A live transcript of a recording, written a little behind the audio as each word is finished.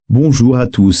Bonjour à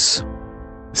tous.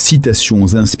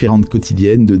 Citations inspirantes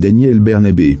quotidiennes de Daniel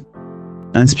Bernabé.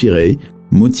 Inspirer,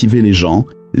 motiver les gens,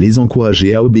 les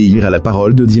encourager à obéir à la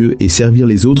parole de Dieu et servir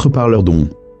les autres par leurs dons.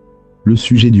 Le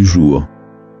sujet du jour.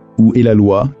 Où est la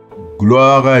loi?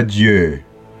 Gloire à Dieu.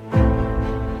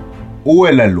 Où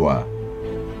est la loi?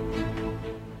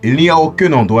 Il n'y a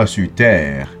aucun endroit sur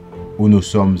terre où nous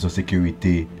sommes en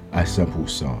sécurité à 100%.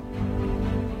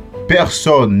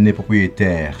 Personne n'est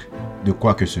propriétaire de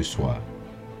quoi que ce soit,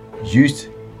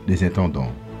 juste des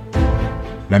intendants.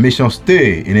 La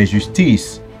méchanceté et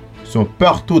l'injustice sont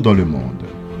partout dans le monde.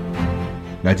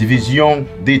 La division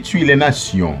détruit les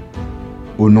nations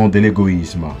au nom de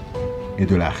l'égoïsme et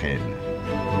de la haine.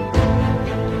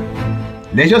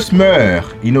 Les gens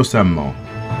meurent innocemment.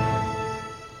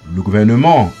 Le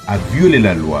gouvernement a violé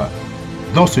la loi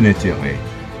dans son intérêt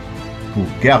pour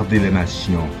garder les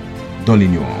nations dans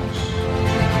l'ignorance.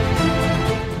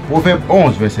 Proverbe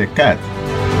 11, verset 4.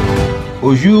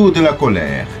 Au jour de la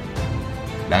colère,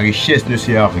 la richesse ne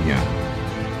sert à rien,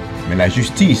 mais la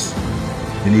justice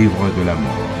délivre de la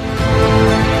mort.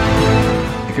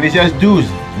 Ecclésiaste 12,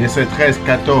 verset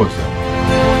 13-14.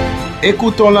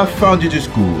 Écoutons la fin du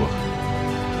discours.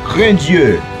 Crains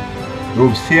Dieu et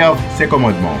observe ses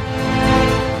commandements.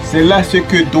 C'est là ce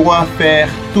que doit faire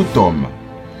tout homme,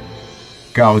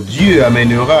 car Dieu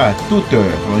amènera toute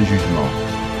heure en jugement,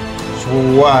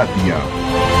 soit bien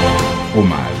ou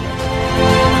mal.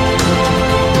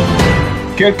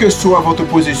 Quelle que soit votre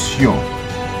position,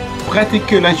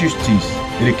 pratiquez la justice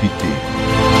et l'équité,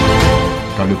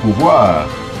 car le pouvoir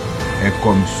est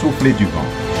comme souffler du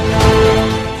vent.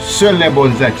 Seules les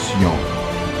bonnes actions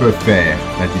peuvent faire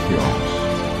la différence.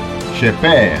 Cher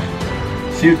Père,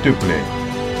 s'il te plaît,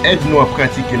 aide-nous à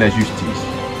pratiquer la justice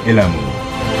et l'amour.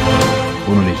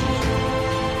 Au nom de Jésus.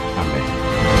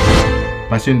 Amen.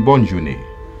 Passez une bonne journée.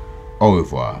 Au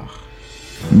revoir.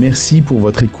 Merci pour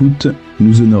votre écoute,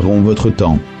 nous honorons votre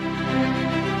temps.